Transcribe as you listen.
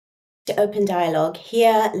to Open Dialogue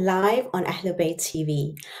here live on Ahlebait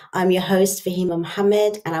TV. I'm your host, Fahima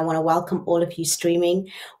Mohammed, and I want to welcome all of you streaming,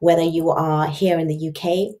 whether you are here in the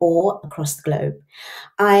UK or across the globe.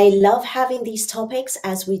 I love having these topics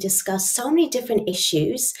as we discuss so many different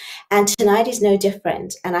issues, and tonight is no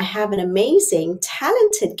different. And I have an amazing,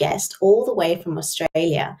 talented guest all the way from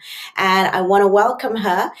Australia. And I want to welcome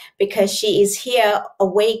her because she is here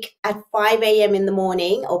awake at 5 a.m. in the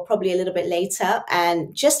morning, or probably a little bit later,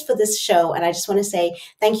 and just for this show. And I just want to say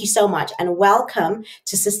thank you so much and welcome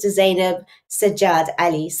to Sister Zainab, Sajjad,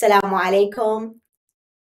 Ali. Salamu alaikum.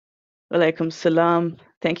 Walaikum salam.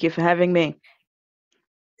 Thank you for having me.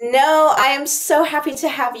 No, I am so happy to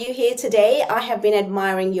have you here today. I have been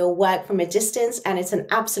admiring your work from a distance, and it's an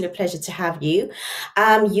absolute pleasure to have you.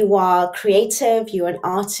 You are creative, you're an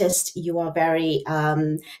artist, you are very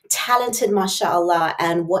talented, mashallah,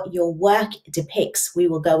 and what your work depicts, we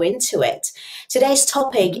will go into it. Today's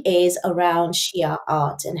topic is around Shia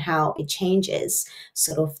art and how it changes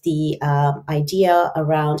sort of the idea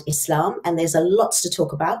around Islam. And there's a lot to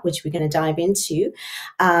talk about, which we're going to dive into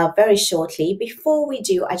very shortly. Before we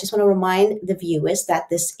do, I just want to remind the viewers that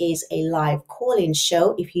this is a live call-in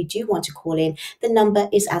show. If you do want to call in, the number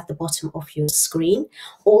is at the bottom of your screen.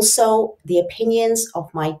 Also, the opinions of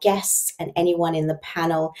my guests and anyone in the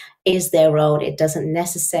panel is their own. It doesn't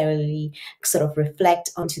necessarily sort of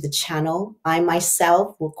reflect onto the channel. I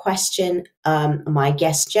myself will question my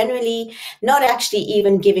guests generally, not actually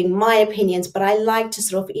even giving my opinions, but I like to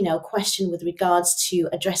sort of, question with regards to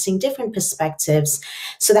addressing different perspectives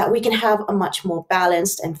so that we can have a much more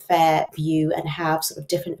balanced and fair view and have sort of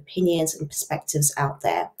different opinions and perspectives out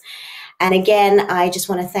there. And again, I just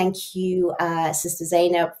want to thank you, Sister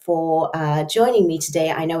Zainab, for joining me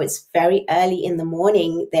today. I know it's very early in the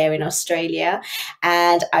morning there in Australia,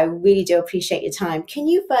 and I really do appreciate your time. Can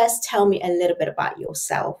you first tell me a little bit about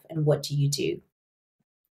yourself and what do you do?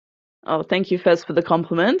 Oh, thank you first for the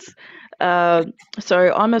compliments.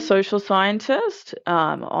 So I'm a social scientist.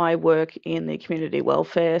 I work in the community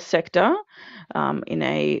welfare sector in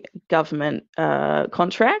a government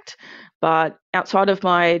contract. But outside of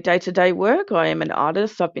my day-to-day work, I am an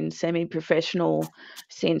artist. I've been semi-professional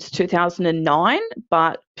since 2009,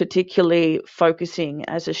 but particularly focusing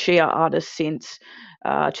as a Shia artist since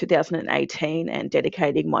 2018 and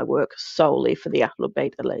dedicating my work solely for the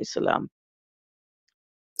Ahlebait alayhi salam.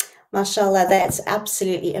 Mashallah, that's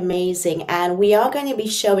absolutely amazing. And we are going to be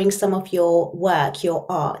showing some of your work, your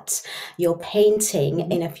art, your painting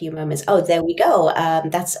in a few moments. Oh, there we go.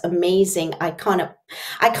 That's amazing. I can't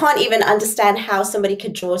even understand how somebody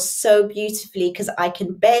could draw so beautifully because I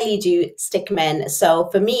can barely do stickmen. So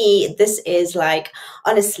for me, this is like,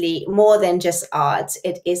 honestly, more than just art.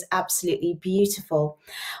 It is absolutely beautiful.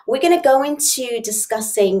 We're going to go into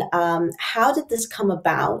discussing how did this come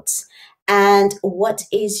about? And what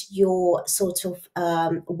is your sort of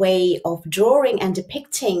way of drawing and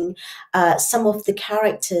depicting some of the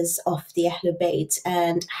characters of the Ahlebait,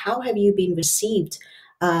 and how have you been received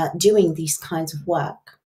doing these kinds of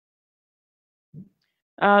work?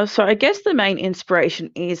 So I guess the main inspiration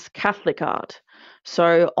is Catholic art.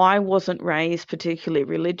 So I wasn't raised particularly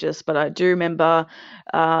religious, but I do remember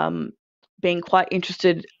being quite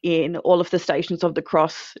interested in all of the Stations of the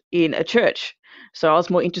Cross in a church. So I was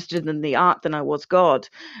more interested in the art than I was God.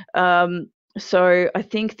 So I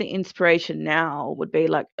think the inspiration now would be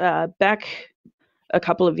like back a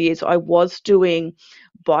couple of years, I was doing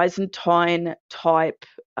Byzantine type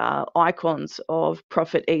icons of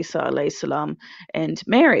Prophet Isa alayhi salam and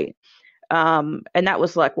Mary. And that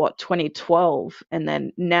was like, 2012. And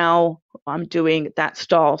then now I'm doing that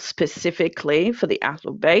style specifically for the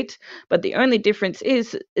Ahlebait. But the only difference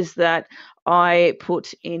is that I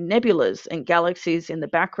put in nebulas and galaxies in the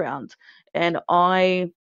background. And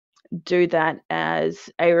I do that as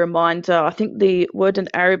a reminder. I think the word in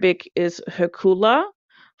Arabic is Hercula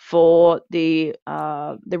for the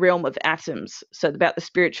realm of atoms. So about the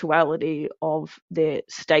spirituality of their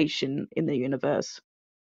station in the universe.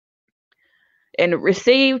 And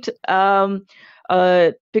received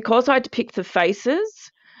because I depict the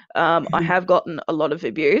faces. I have gotten a lot of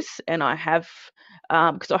abuse, and I have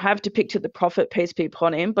because I have depicted the Prophet, peace be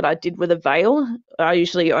upon him, but I did with a veil. I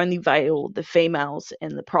usually only veil the females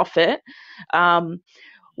and the Prophet.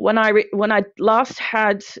 When I last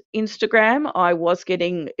had Instagram, I was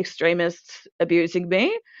getting extremists abusing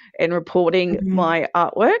me and reporting my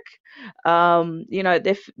artwork.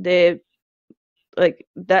 They're like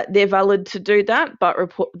that, they're valid to do that, but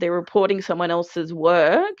they're reporting someone else's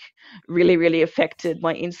work really affected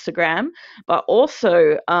my Instagram. But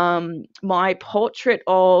also my portrait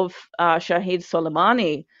of Shahid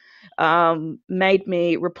Soleimani made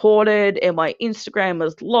me reported, and my Instagram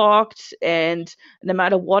was locked, and no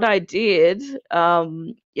matter what I did,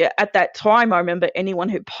 at that time I remember anyone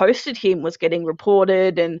who posted him was getting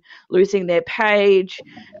reported and losing their page,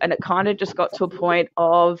 and it kind of just got to a point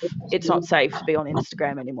of it's not safe to be on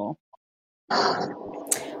Instagram anymore.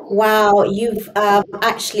 Wow, you've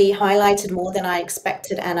actually highlighted more than I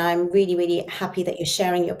expected, and I'm really, really happy that you're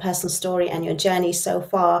sharing your personal story and your journey so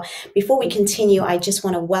far. Before we continue, I just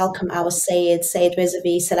want to welcome our Syed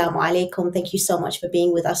Razawi. Salaam alaikum. Thank you so much for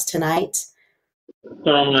being with us tonight.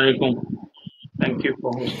 Assalamu alaikum. Thank you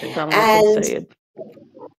for hosting. And Syed.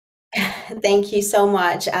 thank you so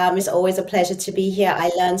much. It's always a pleasure to be here. I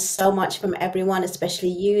learned so much from everyone, especially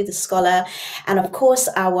you, the scholar, and of course,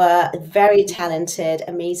 our very talented,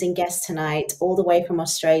 amazing guest tonight, all the way from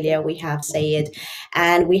Australia. We have Syed,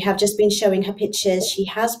 and we have just been showing her pictures. She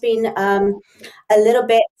has been a little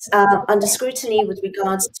bit under scrutiny with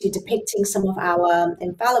regards to depicting some of our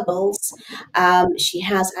infallibles. She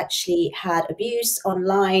has actually had abuse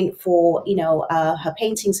online for, her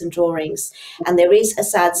paintings and drawings, and there is a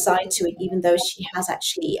sad side to it, even though she has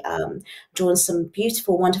actually drawn some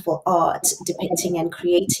beautiful, wonderful art depicting and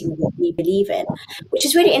creating what we believe in, which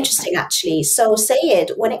is really interesting, actually. So,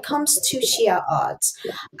 Syed, when it comes to Shia art,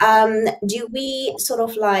 do we sort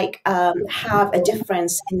of have a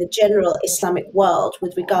difference in the general Islamic world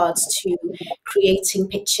with regards to creating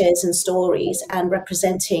pictures and stories and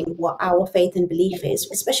representing what our faith and belief is,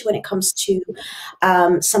 especially when it comes to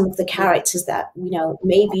some of the characters that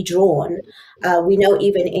may be drawn? We know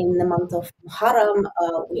even in the month of Muharram,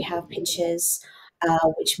 we have pictures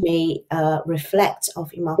which may reflect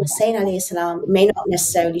of Imam Hussain alayhi salam, may not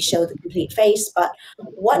necessarily show the complete face, but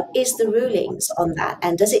what is the rulings on that?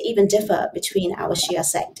 And does it even differ between our Shia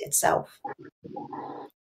sect itself?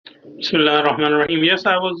 Bismillah ar-Rahman ar-Rahim. Yes,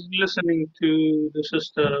 I was listening to the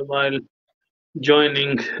sister while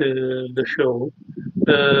joining the show.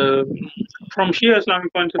 From Shia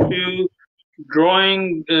Islamic point of view,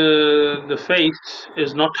 drawing the face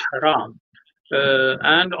is not haram.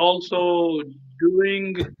 And also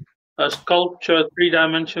doing a sculpture,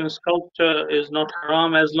 three-dimensional sculpture, is not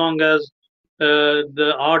haram as long as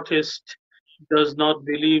the artist does not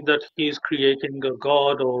believe that he is creating a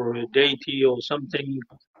god or a deity or something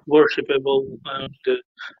worshipable and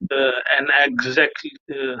an exact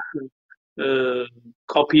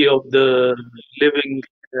copy of the living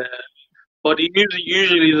body.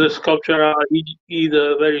 Usually the sculpture are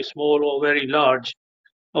either very small or very large,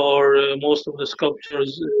 or most of the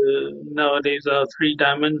sculptures nowadays are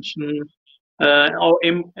three-dimension or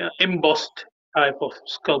embossed type of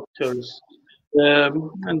sculptures.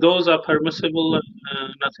 And those are permissible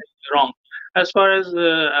and nothing wrong. As far as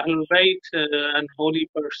Ahlebait and holy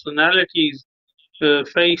personalities'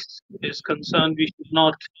 face is concerned, we should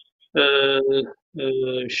not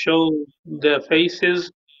show their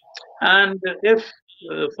faces. And if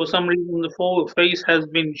for some reason the full face has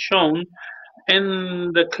been shown,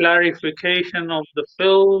 in the clarification of the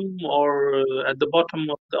film or at the bottom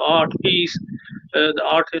of the art piece, the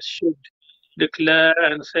artist should declare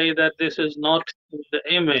and say that this is not the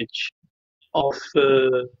image of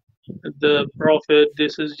the prophet.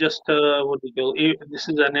 This is just this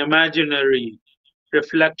is an imaginary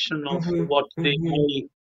reflection of what they may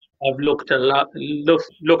have looked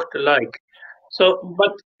like. So,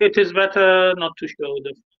 but it is better not to show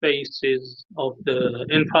the faces of the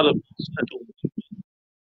infallibles at all.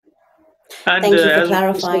 And thank you for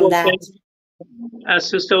clarifying that. As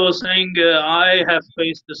sister was saying, I have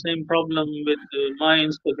faced the same problem with my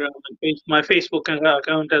Instagram and my Facebook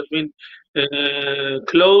account has been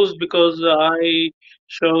closed because I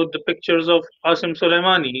showed the pictures of Qasim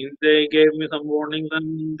Soleimani. They gave me some warnings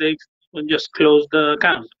and they just closed the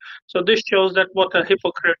account. So this shows that what a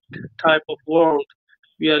hypocrite type of world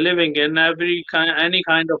we are living in. Any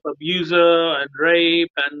kind of abuser and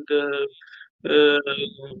rape and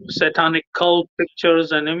satanic cult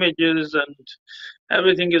pictures and images and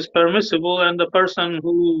everything is permissible, and the person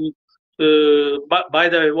who by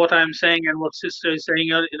the way, what I'm saying and what sister is saying,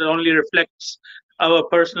 it only reflects our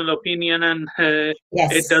personal opinion, and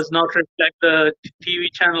yes, it does not reflect the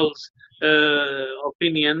TV channel's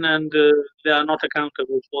opinion, and they are not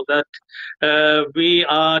accountable for that. We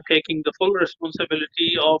are taking the full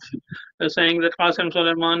responsibility of saying that Qasim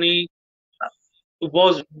Soleimani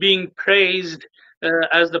was being praised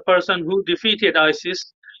as the person who defeated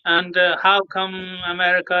ISIS, and how come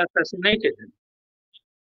America assassinated him?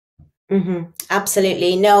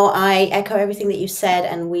 Absolutely. No, I echo everything that you said,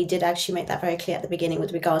 and we did actually make that very clear at the beginning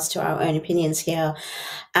with regards to our own opinions here,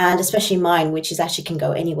 and especially mine, which is actually can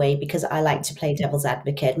go anyway because I like to play devil's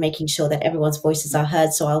advocate, making sure that everyone's voices are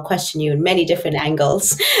heard. So I'll question you in many different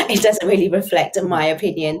angles. It doesn't really reflect on my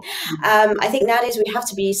opinion. I think nowadays we have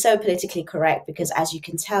to be so politically correct because, as you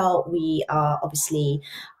can tell, we are obviously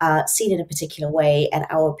seen in a particular way, and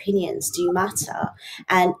our opinions do matter.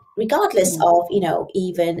 And regardless of,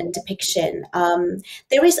 even depiction,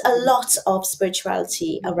 there is a lot of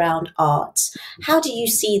spirituality around art. How do you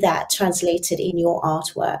see that translated in your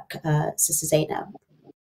artwork, Sister Zainab?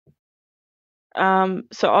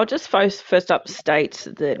 So I'll just first up state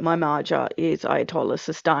that my marja is Ayatollah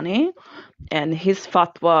Sistani, and his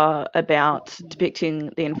fatwa about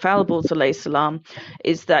depicting the infallibles alayhi salam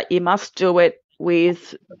is that you must do it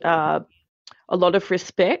with a lot of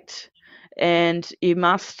respect, and you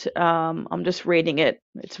must I'm just reading it,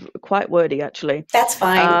 it's quite wordy actually. That's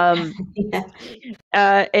fine.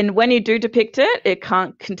 And when you do depict it, it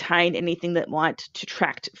can't contain anything that might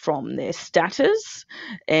detract from their status.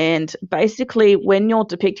 And basically, when you're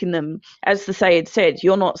depicting them, as the Syed said,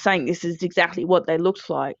 you're not saying this is exactly what they looked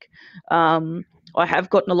like. I have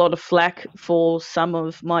gotten a lot of flack for some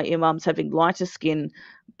of my imams having lighter skin,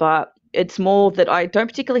 but it's more that I don't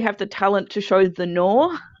particularly have the talent to show the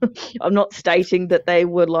Noor. I'm not stating that they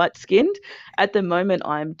were light-skinned. At the moment,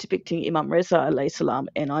 I'm depicting Imam Reza alayhi salam,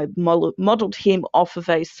 and I modelled him off of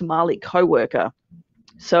a Somali co-worker.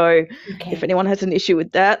 So if anyone has an issue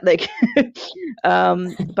with that, they can.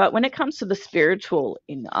 But when it comes to the spiritual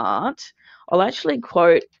in art, I'll actually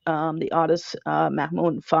quote the artist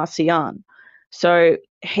Mahmoud Farsiyan. So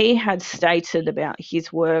he had stated about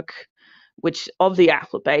his work, which of the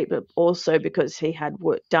Ahlebait, but also because he had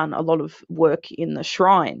done a lot of work in the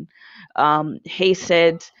shrine. He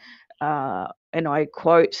said, and I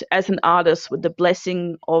quote, "As an artist with the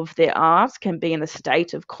blessing of their art can be in a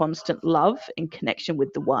state of constant love and connection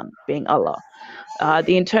with the one, being Allah.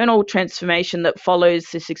 The internal transformation that follows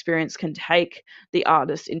this experience can take the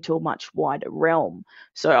artist into a much wider realm."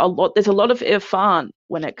 So there's a lot of irfan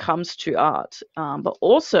when it comes to art, but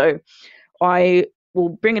also I will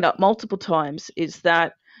bring it up multiple times, is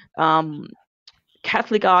that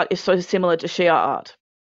Catholic art is so similar to Shia art.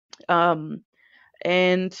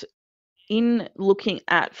 And in looking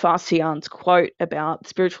at Farsiyan's quote about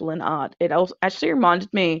spiritual and art, it actually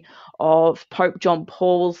reminded me of Pope John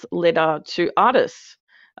Paul's letter to artists,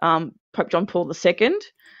 Pope John Paul II.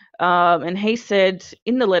 And he said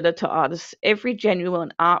in the letter to artists, every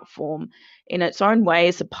genuine art form in its own way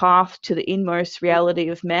is a path to the inmost reality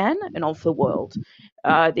of man and of the world.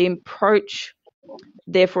 The approach,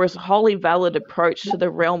 therefore, is a wholly valid approach to the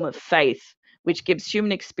realm of faith, which gives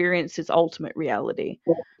human experience its ultimate reality.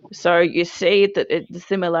 So you see that the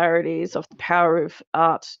similarities of the power of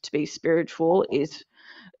art to be spiritual is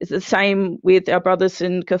the same with our brothers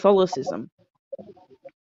in Catholicism.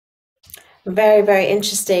 Very, very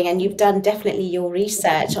interesting. And you've done definitely your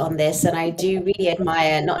research on this. And I do really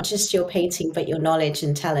admire not just your painting, but your knowledge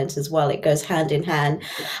and talent as well. It goes hand in hand.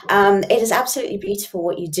 It is absolutely beautiful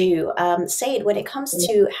what you do. Sayed, when it comes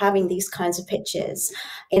to having these kinds of pictures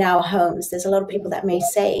in our homes, there's a lot of people that may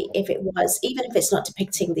say if it was, even if it's not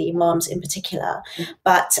depicting the imams in particular,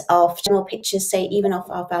 but of general pictures, say even of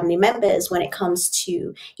our family members, when it comes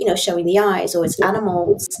to, showing the eyes or it's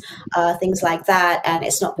animals, things like that, and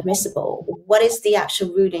it's not permissible. What is the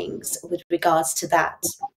actual rulings with regards to that?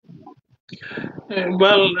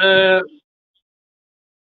 Well,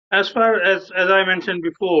 as far as I mentioned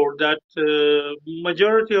before, that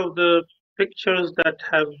majority of the pictures that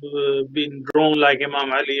have been drawn, like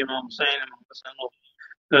Imam Ali, Imam Hussain, Imam Hassan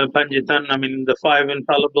of Panjitan, I mean the five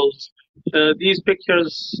infallibles, these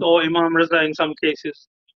pictures, or Imam Reza in some cases,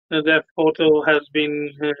 their photo has been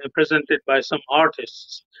presented by some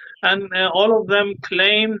artists. And all of them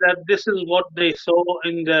claim that this is what they saw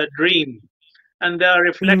in their dream. And they are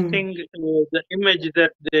reflecting the image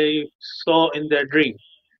that they saw in their dream.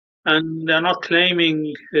 And they're not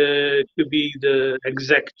claiming to be the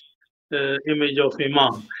exact image of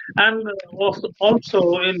Imam. And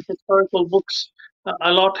also in historical books,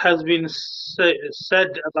 a lot has been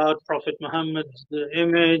said about Prophet Muhammad's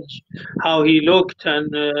image, how he looked,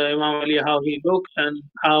 and Imam Ali, how he looked, and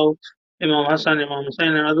how Imam Hassan, Imam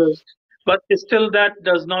Hussain, and others. But still, that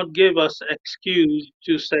does not give us excuse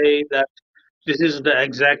to say that this is the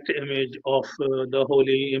exact image of the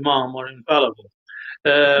holy Imam or infallible.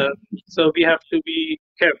 So we have to be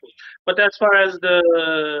careful. But as far as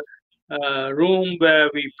the room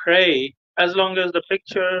where we pray, as long as the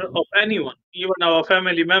picture of anyone, even our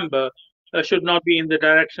family member, should not be in the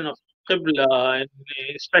direction of Qibla, and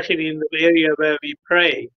especially in the area where we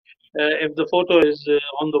pray. If the photo is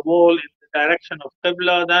on the wall in the direction of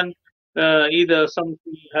Qibla, then either something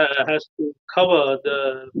has to cover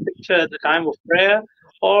the picture at the time of prayer,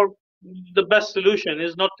 or the best solution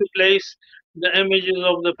is not to place the images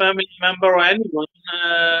of the family member or anyone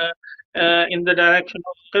in the direction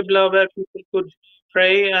of Qibla where people could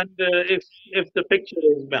pray, and if the picture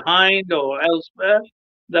is behind or elsewhere,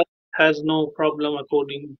 that has no problem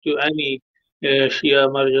according to any Shia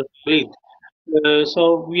Marja belief.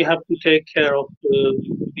 So we have to take care of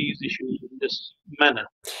these issues in this manner.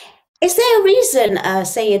 Is there a reason,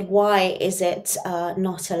 Sayed, why is it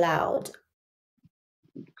not allowed?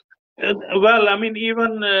 Well, I mean,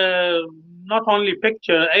 even not only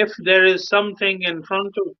picture, if there is something in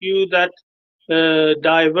front of you that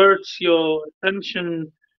diverts your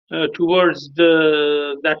attention towards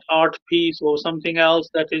that art piece or something else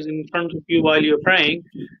that is in front of you while you're praying,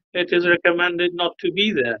 it is recommended not to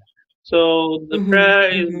be there. So the prayer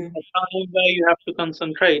is a time where you have to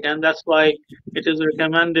concentrate, and that's why it is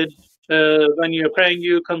recommended when you're praying,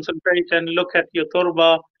 you concentrate and look at your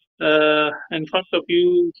turba in front of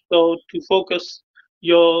you, so to focus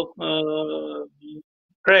your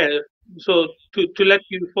prayer, so to let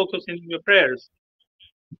you focus in your prayers.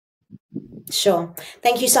 Sure.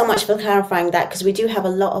 Thank you so much for clarifying that, because we do have a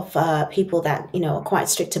lot of people that, are quite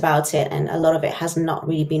strict about it, and a lot of it has not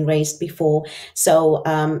really been raised before. So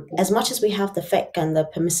as much as we have the fiqh and the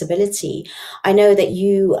permissibility, I know that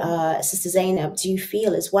you, Sister Zainab, do you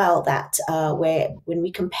feel as well that when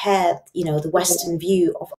we compare, the Western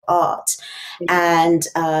view of art and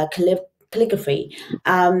calligraphy,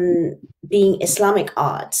 being Islamic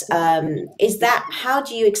art, how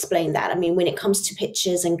do you explain that? I mean, when it comes to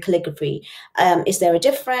pictures and calligraphy, is there a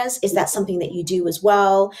difference? Is that something that you do as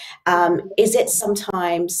well? Is it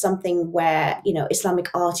sometimes something where, Islamic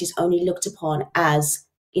art is only looked upon as,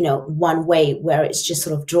 one way, where it's just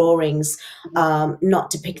sort of drawings, not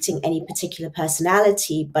depicting any particular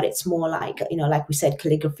personality, but it's more like, like we said,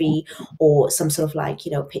 calligraphy, or some sort of like,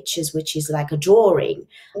 pictures, which is like a drawing,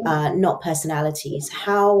 not personalities.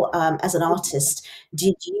 How, as an artist,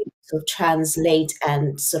 did you sort of translate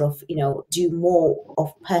and sort of, do more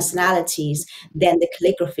of personalities than the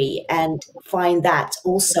calligraphy, and find that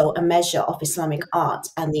also a measure of Islamic art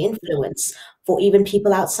and the influence for even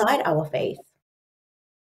people outside our faith?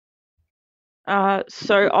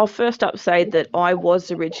 So I'll first up say that I was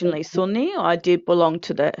originally Sunni. I did belong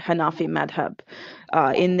to the Hanafi madhab.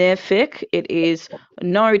 In their fiqh, it is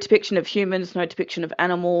no depiction of humans, no depiction of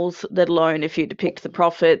animals, let alone if you depict the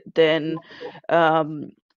Prophet, then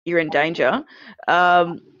you're in danger.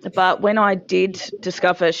 But when I did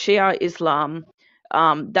discover Shia Islam,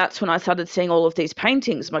 that's when I started seeing all of these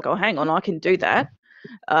paintings. I'm like, oh, hang on, I can do that.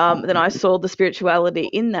 Then I saw the spirituality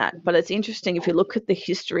in that. But it's interesting, if you look at the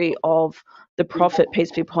history of the Prophet,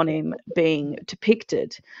 peace be upon him, being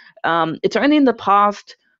depicted, it's only in the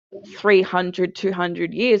past 300,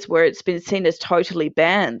 200 years where it's been seen as totally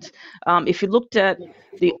banned. If you looked at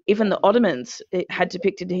even the Ottomans, it had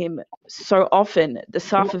depicted him so often. The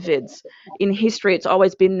Safavids, in history, it's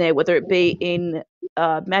always been there, whether it be in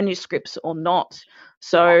manuscripts or not.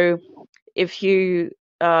 So if you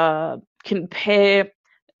compare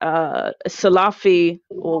Salafi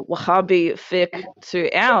or Wahhabi fiqh to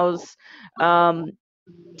ours,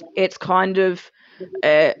 it's kind of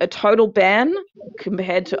a total ban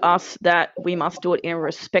compared to us, that we must do it in a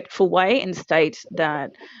respectful way and state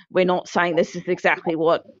that we're not saying this is exactly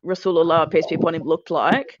what Rasulullah, peace be upon him, looked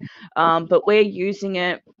like, but we're using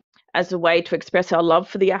it as a way to express our love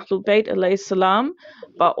for the Ahlebait alayhi salam.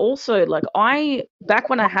 But also, like, back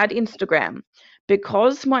when I had Instagram,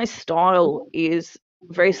 because my style is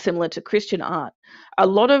very similar to Christian art, a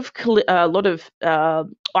lot of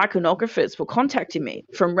iconographers were contacting me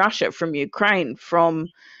from Russia, from Ukraine, from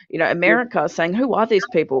America, saying, who are these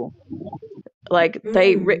people? Like,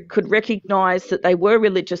 they could recognize that they were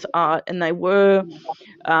religious art, and they were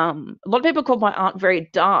a lot of people call my art very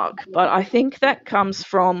dark, but I think that comes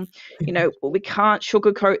from, we can't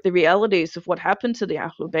sugarcoat the realities of what happened to the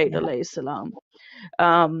Ahlebait alayhi salam.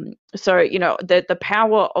 So, the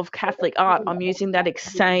power of Catholic art, I'm using that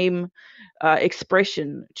same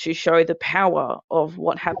expression to show the power of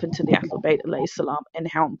what happened to the Ahlebait alayhi salam and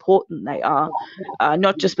how important they are,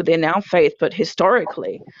 not just within our faith, but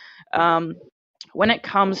historically. When it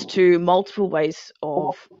comes to multiple ways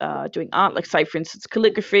of doing art, like, say, for instance,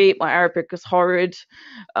 calligraphy, my Arabic is horrid.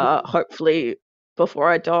 Hopefully, before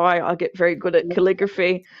I die, I'll get very good at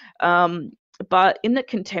calligraphy. But in the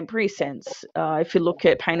contemporary sense, if you look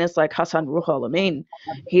at painters like Hassan Ruhul Amin,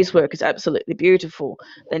 his work is absolutely beautiful.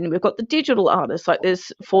 Then we've got the digital artists, like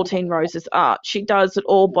there's 14 Roses Art. She does it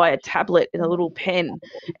all by a tablet in a little pen,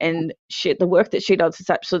 and the work that she does is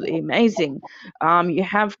absolutely amazing. You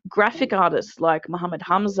have graphic artists like Muhammad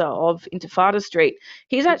Hamza of Intifada Street.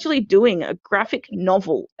 He's actually doing a graphic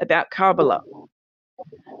novel about Karbala.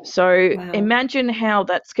 So Wow. imagine how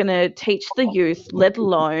that's going to teach the youth, let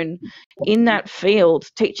alone in that field,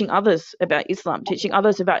 teaching others about Islam, teaching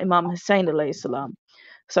others about Imam Hussain alayhi salam.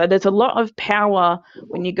 So there's a lot of power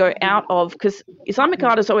when you go out of, because Islamic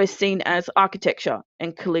art is always seen as architecture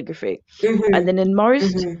and calligraphy. And then in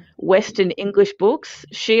most Western English books,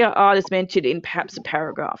 Shia art is mentioned in perhaps a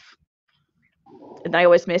paragraph. And they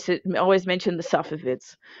always mention the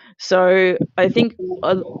Safavids. So I think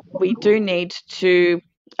we do need to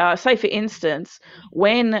say, for instance,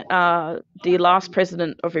 when the last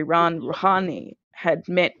president of Iran, Rouhani, had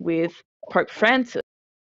met with Pope Francis,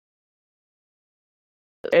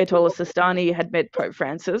 Ayatollah Sistani had met Pope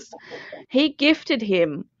Francis, he gifted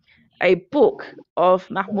him a book of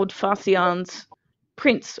Mahmoud Farsian's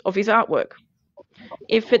prints of his artwork.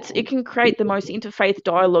 It can create the most interfaith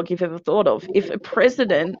dialogue you've ever thought of. If a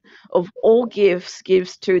president of all gifts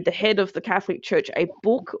gives to the head of the Catholic Church a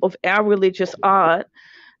book of our religious art,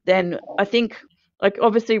 then I think, like,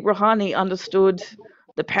 obviously Rouhani understood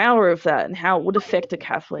the power of that and how it would affect a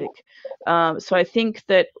Catholic. So I think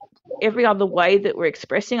that every other way that we're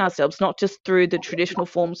expressing ourselves, not just through the traditional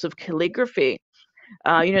forms of calligraphy,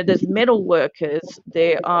 there's metal workers,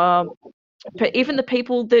 there are even the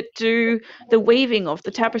people that do the weaving of the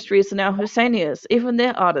tapestries are now Husseinias, even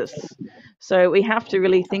they're artists. So we have to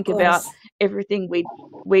really think about everything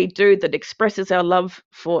we do that expresses our love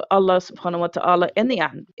for Allah subhanahu wa ta'ala and the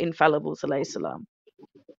infallibles alayhi salam.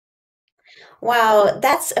 Wow,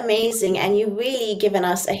 that's amazing. And you've really given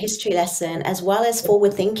us a history lesson as well as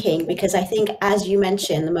forward thinking, because I think, as you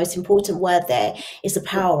mentioned, the most important word there is the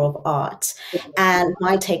power of art. And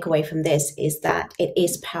my takeaway from this is that it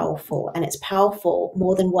is powerful, and it's powerful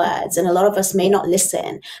more than words. And a lot of us may not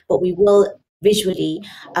listen, but we will visually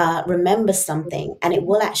remember something, and it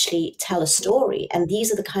will actually tell a story. And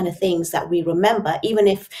these are the kind of things that we remember, even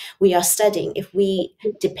if we are studying. If we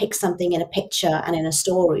depict something in a picture and in a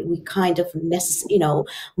story, we kind of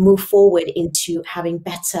move forward into having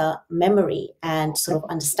better memory and sort of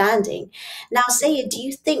understanding. Now, Syed, do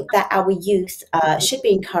you think that our youth should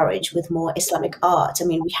be encouraged with more Islamic art? I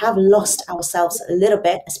mean, we have lost ourselves a little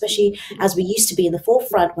bit, especially as we used to be in the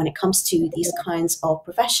forefront when it comes to these kinds of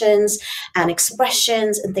professions and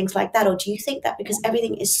expressions and things like that? Or do you think that because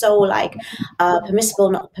everything is so like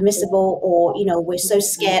permissible, not permissible, or we're so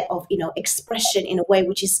scared of expression in a way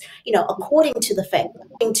which is according to the faith,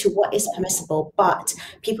 according to what is permissible, but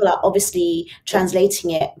people are obviously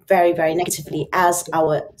translating it very, very negatively, as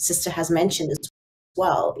our sister has mentioned as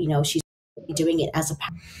well. She's doing it as a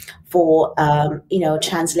for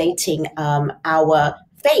translating our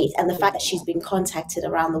faith, and the fact that she's been contacted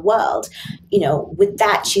around the world, with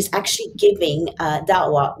that, she's actually giving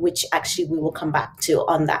da'wah, which actually we will come back to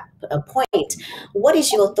on that point. What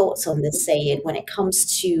is your thoughts on this, Sayed, when it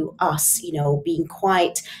comes to us, being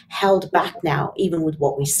quite held back now, even with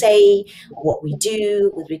what we say, what we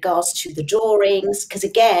do, with regards to the drawings? Because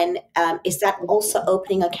again, is that also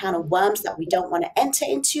opening a can of worms that we don't want to enter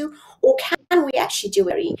into? Or can we actually do a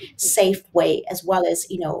very safe way, as well as,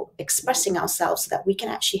 expressing ourselves, so that we can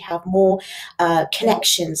actually have more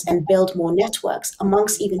connections and build more networks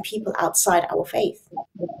amongst even people outside our faith?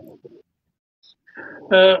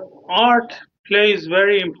 Art plays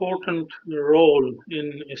very important role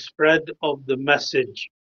in spread of the message.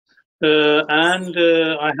 And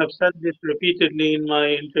I have said this repeatedly in my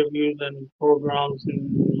interviews and programs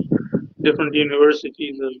in different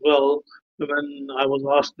universities as well, when I was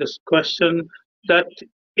asked this question, that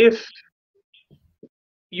if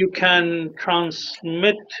you can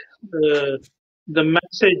transmit the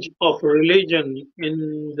message of religion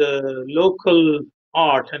in the local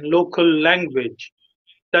art and local language,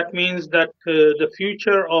 that means that the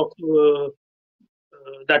future of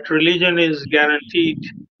that religion is guaranteed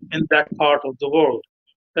in that part of the world.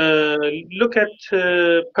 Look at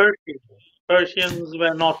Persia. Persians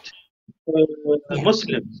were not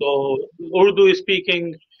Muslims, so Urdu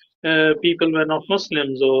speaking people were not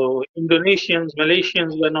Muslims, or Indonesians,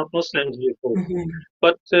 Malaysians were not Muslims before.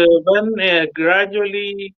 But when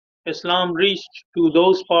gradually Islam reached to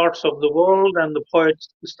those parts of the world, and the poets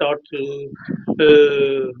start to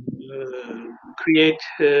create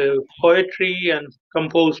poetry and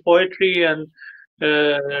compose poetry and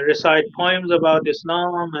recite poems about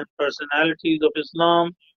Islam and personalities of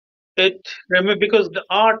Islam, because the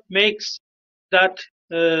art makes that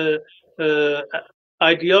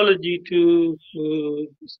ideology to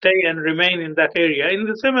stay and remain in that area. In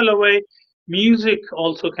the similar way, music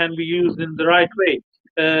also can be used in the right way.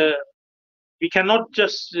 We cannot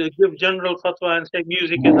just give general fatwa and say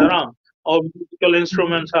music is haram or musical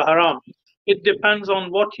instruments are haram. It depends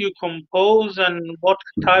on what you compose and what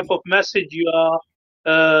type of message you are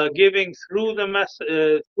giving through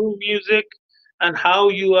through music, and how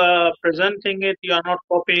you are presenting it. You are not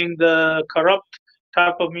copying the corrupt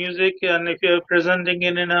type of music, and if you're presenting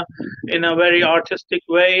it in a very artistic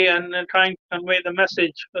way and trying to convey the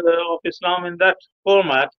message of Islam in that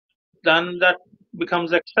format, then that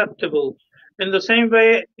becomes acceptable. In the same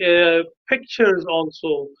way, pictures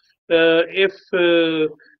also, if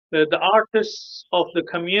the artists of the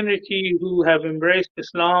community who have embraced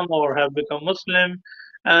Islam or have become Muslim,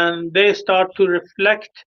 and they start to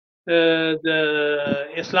reflect the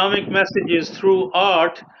Islamic messages through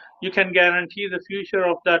art, you can guarantee the future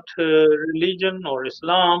of that religion or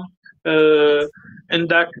Islam in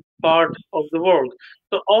that part of the world.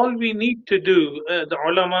 So all we need to do, the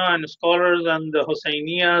ulama and scholars and the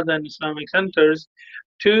Hussainiyas and Islamic centers,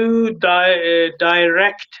 to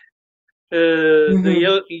direct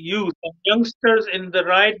the youth and youngsters in the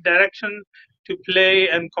right direction to play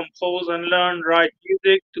and compose and learn right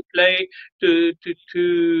music, to play,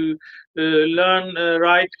 to learn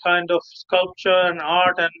right kind of sculpture and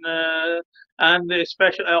art, and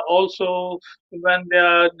especially also when they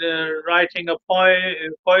are writing a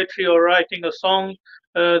poetry or writing a song,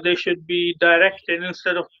 they should be directed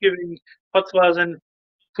instead of giving fatwas and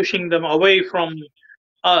pushing them away from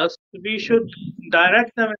us. We should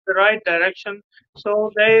direct them in the right direction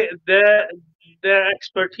so their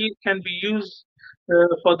expertise can be used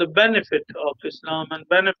for the benefit of Islam and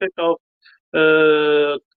benefit of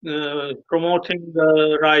promoting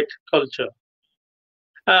the right culture.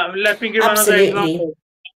 Let me give another example.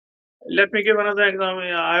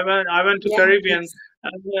 I went to Caribbean,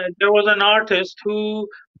 and there was an artist who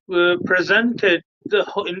presented the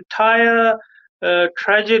entire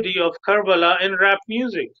tragedy of Karbala in rap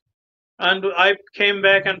music. And I came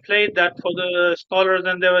back and played that for the scholars,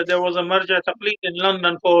 and there was a marja taqleed in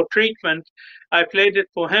London for treatment. I played it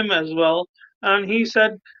for him as well, and he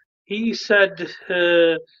said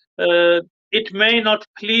it may not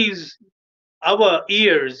please our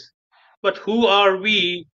ears, but who are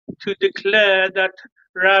we to declare that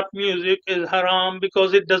rap music is haram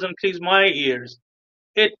because it doesn't please my ears?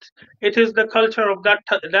 It is the culture of that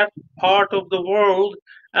part of the world,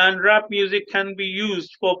 and rap music can be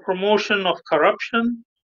used for promotion of corruption,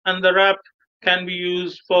 and the rap can be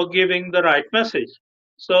used for giving the right message.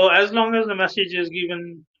 So as long as the message is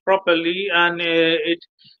given properly and it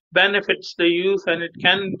benefits the youth, and it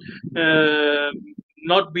can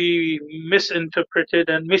not be misinterpreted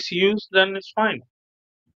and misused, then it's fine.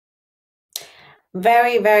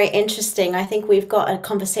 Very, very interesting. I think we've got a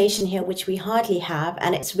conversation here which we hardly have,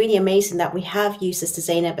 and it's really amazing that we have you, Sister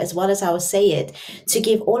Zainab, as well as our Syed, to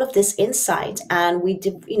give all of this insight, and we,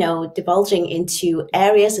 divulging into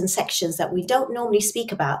areas and sections that we don't normally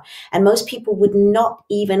speak about, and most people would not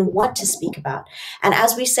even want to speak about. And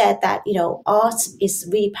as we said, that art is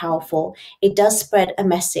really powerful. It does spread a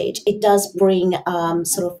message. It does bring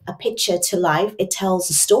sort of a picture to life. It tells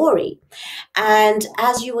a story. And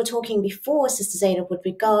as you were talking before, Sister Zainab, with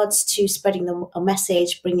regards to spreading a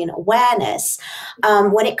message, bringing awareness,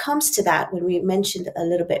 when it comes to that, when we mentioned a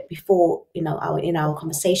little bit before, in our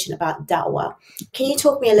conversation about da'wah, can you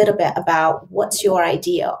talk me a little bit about what's your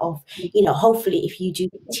idea of, hopefully if you do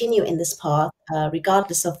continue in this path,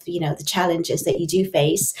 regardless of, the challenges that you do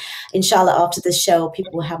face, inshallah, after this show,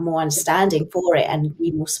 people will have more understanding for it and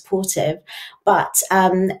be more supportive. But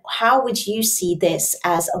how would you see this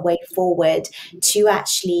as a way forward to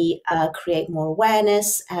actually create more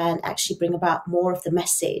awareness and actually bring about more of the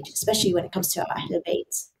message, especially when it comes to our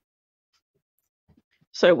Ahlebait?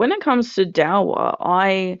 So when it comes to dawah,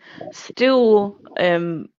 I still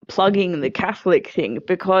am plugging the Catholic thing,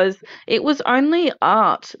 because it was only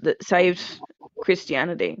art that saved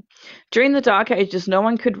Christianity. During the Dark Ages, no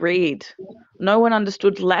one could read. No one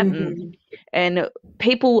understood Latin. And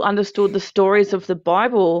people understood the stories of the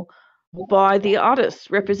Bible by the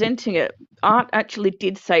artists representing it. Art actually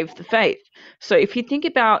did save the faith. So if you think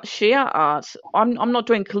about Shia art, I'm not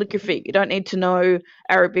doing calligraphy. You don't need to know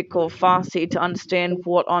Arabic or Farsi to understand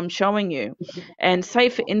what I'm showing you. And say,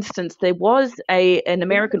 for instance, there was an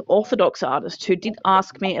American Orthodox artist who did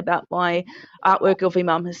ask me about my artwork of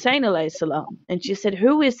Imam Hussain alayhi salam. And she said,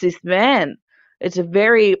 "Who is this man? It's a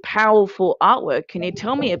very powerful artwork. Can you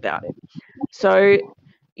tell me about it?" So,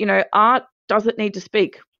 art doesn't need to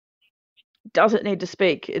speak. doesn't need to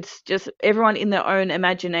speak. It's just everyone in their own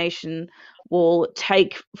imagination will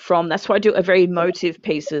take from. That's why I do a very emotive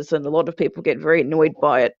pieces, and a lot of people get very annoyed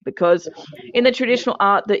by it, because in the traditional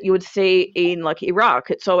art that you would see in like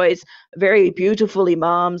Iraq, it's always very beautiful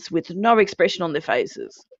imams with no expression on their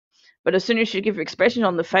faces. But as soon as you give expression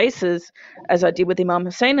on the faces, as I did with Imam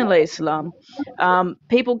Hussain alayhi salam,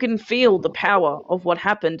 people can feel the power of what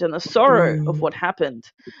happened and the sorrow of what happened.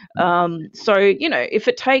 So you know, if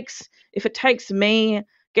it takes me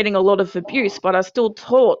getting a lot of abuse, but I still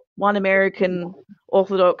taught one American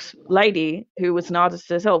Orthodox lady who was an artist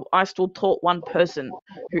herself, I still taught one person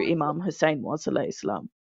who Imam Hussain was alayhi salam.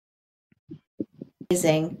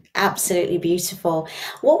 Amazing, absolutely beautiful.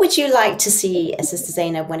 What would you like to see, Sister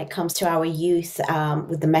Zainab, when it comes to our youth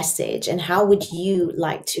with the message? And how would you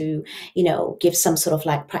like to, you know, give some sort of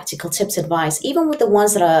like practical tips, advice, even with the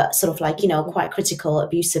ones that are sort of like, you know, quite critical,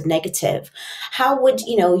 abusive, negative? How would,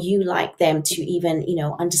 you know, you like them to even, you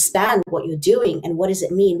know, understand what you're doing and what does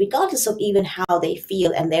it mean, regardless of even how they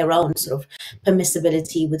feel and their own sort of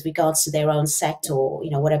permissibility with regards to their own sect or, you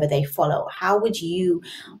know, whatever they follow? How would you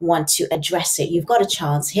want to address it? You've got a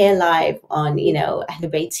chance here live on, you know,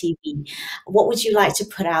 Ahlebait TV. What would you like to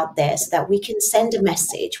put out there so that we can send a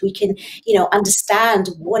message, we can, you know, understand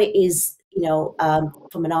what it is, you know,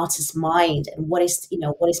 from an artist's mind, and what is, you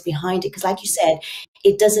know, what is behind it? Because like you said,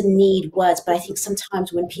 it doesn't need words, but I think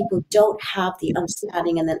sometimes when people don't have the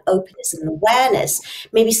understanding and then openness and awareness,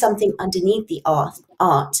 maybe something underneath the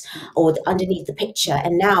art or underneath the picture.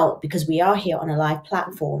 And now, because we are here on a live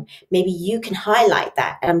platform, maybe you can highlight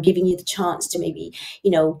that. And I'm giving you the chance to maybe, you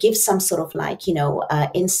know, give some sort of like, you know,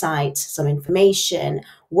 insight, some information.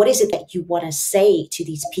 What is it that you want to say to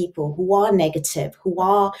these people who are negative, who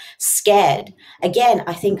are scared? Again,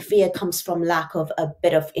 I think fear comes from lack of a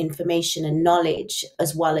bit of information and knowledge,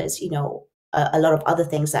 as well as, you know, a lot of other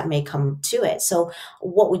things that may come to it. So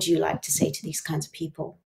what would you like to say to these kinds of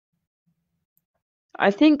people? I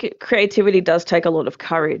think creativity does take a lot of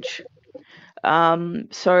courage.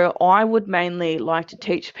 So I would mainly like to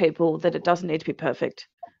teach people that it doesn't need to be perfect.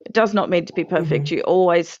 It does not need to be perfect. You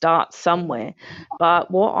always start somewhere. But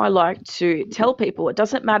what I like to tell people, it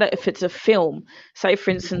doesn't matter if it's a film. Say, for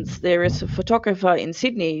instance, there is a photographer in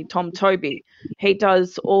Sydney, Tom Toby. He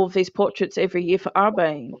does all of these portraits every year for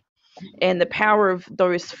Arba'in. And the power of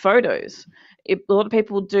those photos. A lot of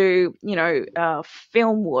people do, you know,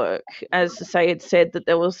 film work. As Syed said, that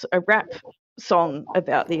there was a rap song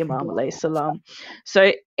about the Imam alayhi salam.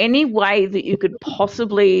 So any way that you could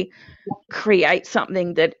possibly create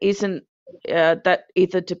something that isn't that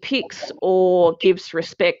either depicts or gives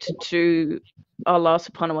respect to Allah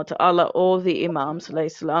subhanahu wa ta'ala or the Imams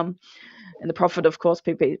alayhi salam, and the Prophet, of course,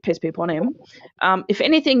 peace be upon him. If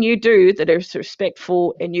anything you do that is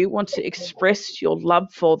respectful and you want to express your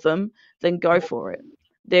love for them, then go for it.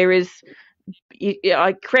 There is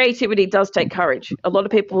creativity does take courage. A lot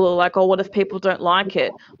of people are like, oh, what if people don't like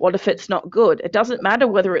it? What if it's not good? It doesn't matter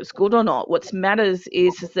whether it's good or not. What matters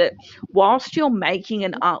is that whilst you're making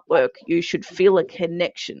an artwork, you should feel a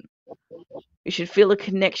connection. You should feel a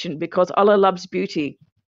connection, because Allah loves beauty.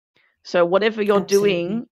 So whatever you're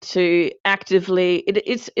doing to actively,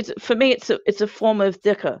 it's for me, it's a form of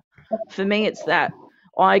dhikr. For me, it's that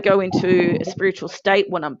I go into a spiritual state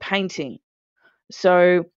when I'm painting.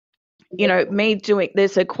 So, you know,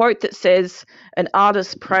 there's a quote that says, an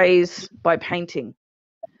artist prays by painting.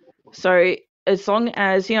 So as long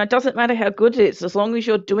as, you know, it doesn't matter how good it is, as long as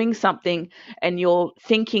you're doing something and you're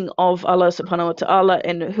thinking of Allah subhanahu wa ta'ala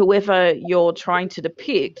and whoever you're trying to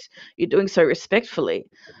depict, you're doing so respectfully.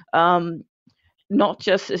 Not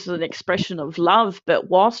just as an expression of love, but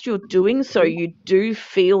whilst you're doing so, you do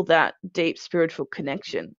feel that deep spiritual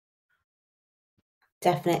connection.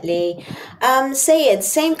 Definitely. Syed,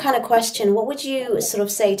 same kind of question. What would you sort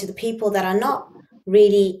of say to the people that are not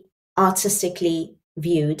really artistically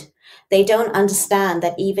viewed? They don't understand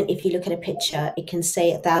that even if you look at a picture, it can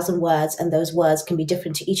say 1,000 words, and those words can be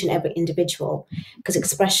different to each and every individual, because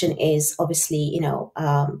expression is obviously, you know,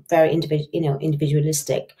 very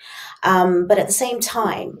individualistic. But at the same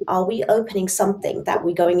time, are we opening something that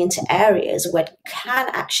we're going into areas where it can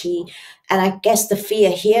actually, and I guess the fear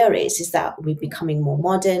here is that we're becoming more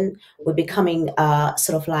modern, we're becoming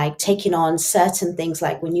sort of like taking on certain things,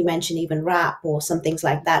 like when you mentioned even rap or some things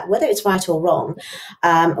like that, whether it's right or wrong,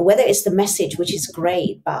 whether it's the message, which is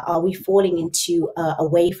great, but are we falling into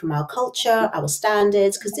away from our culture, our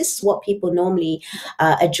standards? Because this is what people normally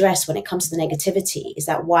address when it comes to the negativity, is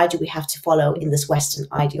that why do we have to follow in this Western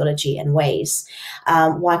ideology and ways?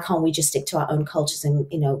 Why can't we just stick to our own cultures and,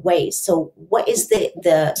 you know, ways? So what is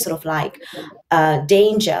the sort of like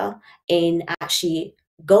danger in actually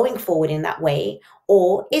going forward in that way?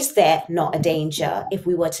 Or is there not a danger if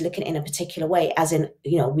we were to look at it in a particular way, as in,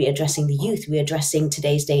 we're addressing the youth, we're addressing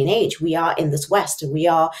today's day and age, we are in this West, and we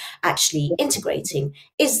are actually integrating.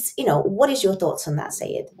 What is your thoughts on that,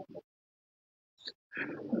 Syed?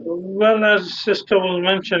 Well, as Sister was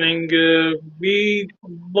mentioning, we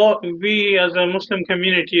as a Muslim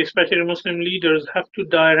community, especially Muslim leaders, have to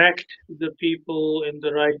direct the people in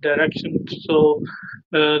the right direction so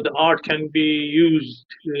the art can be used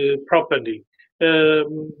properly.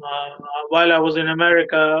 While I was in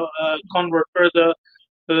America, a convert brother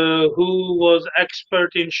who was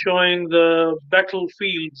expert in showing the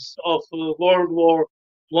battlefields of World War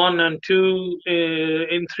One and Two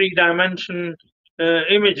in 3 dimension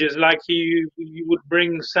images, like he would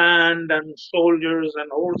bring sand and soldiers and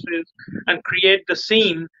horses and create the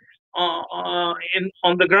scene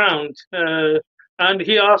on the ground. And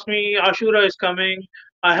he asked me, Ashura is coming.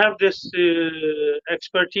 I have this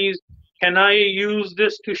expertise. Can I use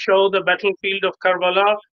this to show the battlefield of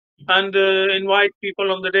Karbala and invite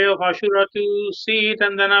people on the day of Ashura to see it?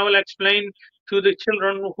 And then I will explain to the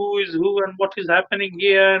children who is who and what is happening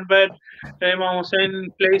here, and where Imam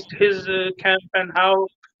Hussain placed his camp and how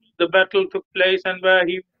the battle took place and where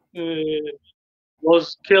he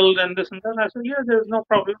was killed and this and that. I said, yeah, there's no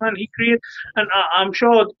problem. And he created, and I'm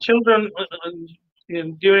sure children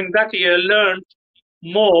during that year learned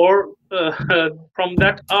more from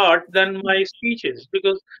that art than my speeches,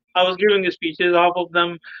 because I was giving the speeches. Half of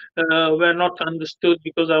them were not understood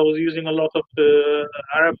because I was using a lot of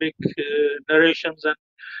Arabic narrations,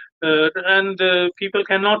 and people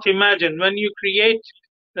cannot imagine when you create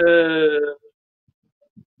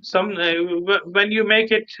when you make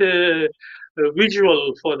it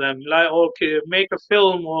visual for them, like make a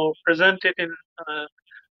film or present it in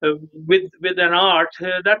with an art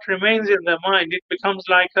that remains in their mind. It becomes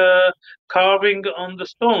like a carving on the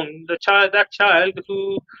stone. That child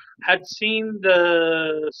who had seen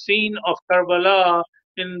the scene of Karbala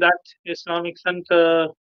in that Islamic center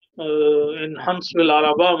in Huntsville,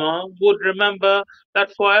 Alabama, would remember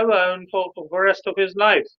that forever and for the rest of his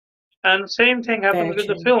life. And same thing happens with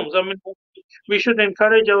the films. I mean, we should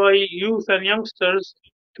encourage our youth and youngsters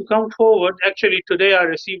to come forward. Actually, today I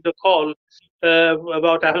received a call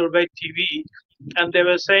about Ahlebait TV, and they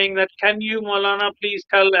were saying that, can you, Maulana, please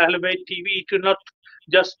tell Ahlebait TV to not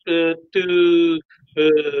just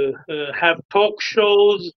have talk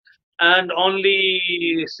shows and only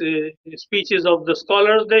speeches of the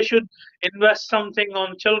scholars. They should invest something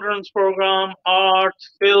on children's program, art,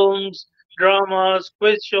 films, dramas,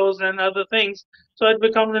 quiz shows, and other things. So it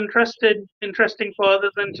becomes interesting for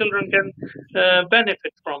others, and children can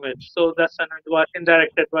benefit from it. So that's an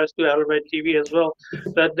indirect advice to Ahlebait TV as well,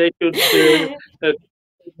 that they should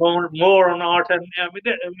more on art. And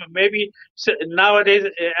maybe nowadays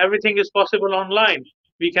everything is possible online.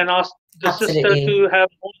 We can ask the sister to have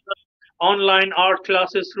online art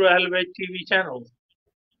classes through Ahlebait TV channels,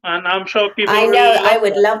 and I'm sure people. I know, I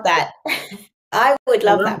would love that. I would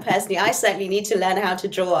love that personally. I certainly need to learn how to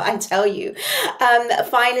draw, I tell you.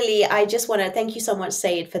 Finally, I just want to thank you so much,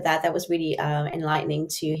 Syed, for that. That was really enlightening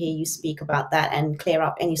to hear you speak about that and clear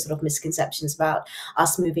up any sort of misconceptions about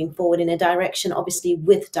us moving forward in a direction, obviously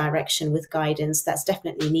with direction, with guidance. That's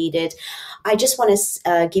definitely needed. I just want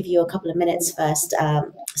to give you a couple of minutes first.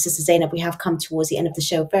 Sister Zainab, we have come towards the end of the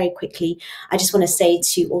show very quickly. I just want to say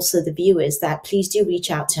to also the viewers that please do reach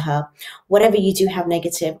out to her. Whatever you do have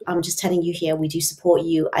negative, I'm just telling you here, we do support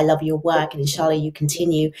you. I love your work, and inshallah you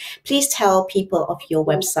continue. Please tell people of your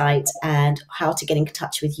website and how to get in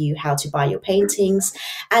touch with you, how to buy your paintings,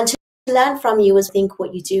 and to learn from you. As I think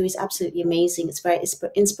what you do is absolutely amazing. It's very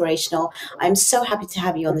inspirational. I'm so happy to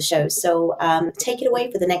have you on the show. So take it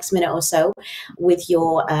away for the next minute or so with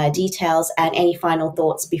your details and any final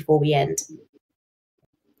thoughts before we end.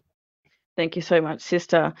 Thank you so much,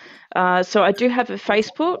 sister. So I do have a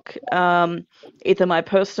Facebook, either my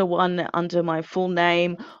personal one under my full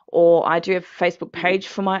name, or I do have a Facebook page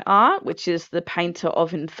for my art, which is The Painter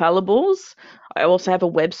of Infallibles. I also have a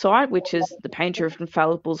website, which is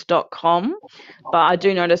thepainterofinfallibles.com. But I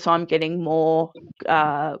do notice I'm getting more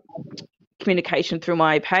communication through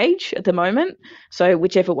my page at the moment, so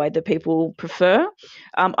whichever way the people prefer.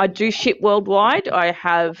 I do ship worldwide. I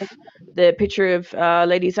have the picture of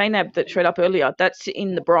Lady Zainab that showed up earlier. That's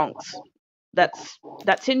in the Bronx. That's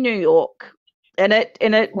in New York, and it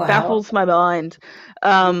wow. baffles my mind.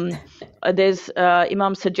 There's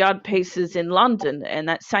Imam Sajjad pieces in London, and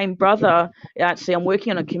that same brother, actually I'm working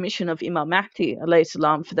on a commission of Imam Mahdi alayhi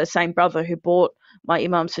salam for the same brother who bought my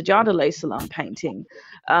Imam Sajjad alayhi salam painting.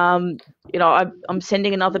 You know, I'm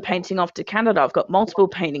sending another painting off to Canada. I've got multiple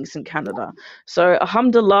paintings in Canada. So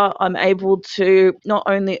alhamdulillah, I'm able to not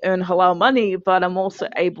only earn halal money, but I'm also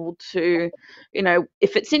able to, you know,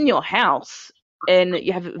 if it's in your house and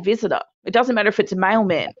you have a visitor, it doesn't matter if it's a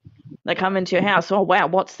mailman. They come into your house. Oh wow,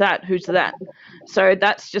 what's that? Who's that? So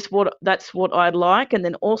that's what I like. And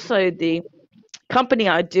then also the company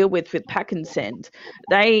I deal with Pack and Send,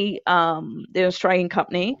 they're an Australian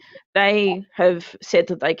company. They have said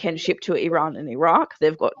that they can ship to Iran and Iraq.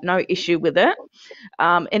 They've got no issue with it.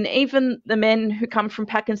 And even the men who come from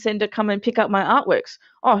Pack and Send to come and pick up my artworks.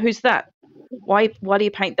 Oh, who's that? Why do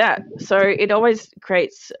you paint that? So it always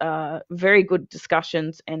creates very good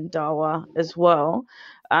discussions and dawah as well.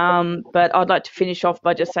 But I'd like to finish off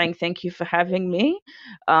by just saying thank you for having me.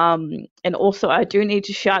 And also I do need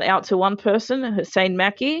to shout out to one person, Hussain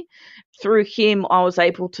Maki. Through him, I was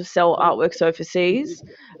able to sell artworks overseas.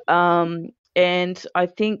 And I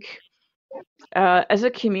think as a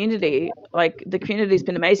community, like the community's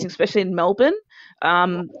been amazing, especially in Melbourne.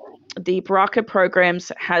 The Baraka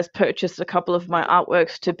programs has purchased a couple of my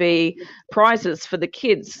artworks to be prizes for the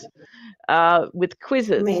kids with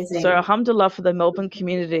quizzes. Amazing. So alhamdulillah for the Melbourne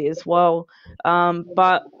community as well.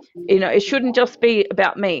 But you know, it shouldn't just be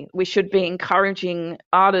about me. We should be encouraging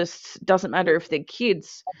artists, doesn't matter if they're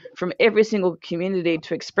kids, from every single community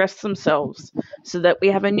to express themselves, so that we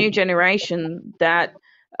have a new generation that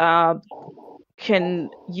can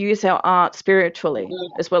use our art spiritually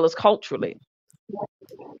as well as culturally.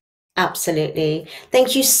 Absolutely.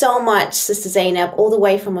 Thank you so much, Sister Zainab, all the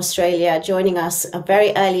way from Australia, joining us at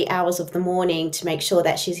very early hours of the morning to make sure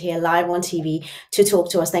that she's here live on TV to talk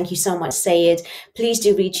to us. Thank you so much, Syed. Please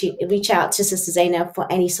do reach out to Sister Zainab for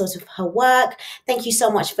any sort of her work. Thank you so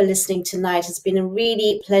much for listening tonight. It's been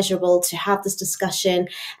really pleasurable to have this discussion.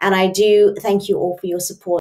 And I do thank you all for your support.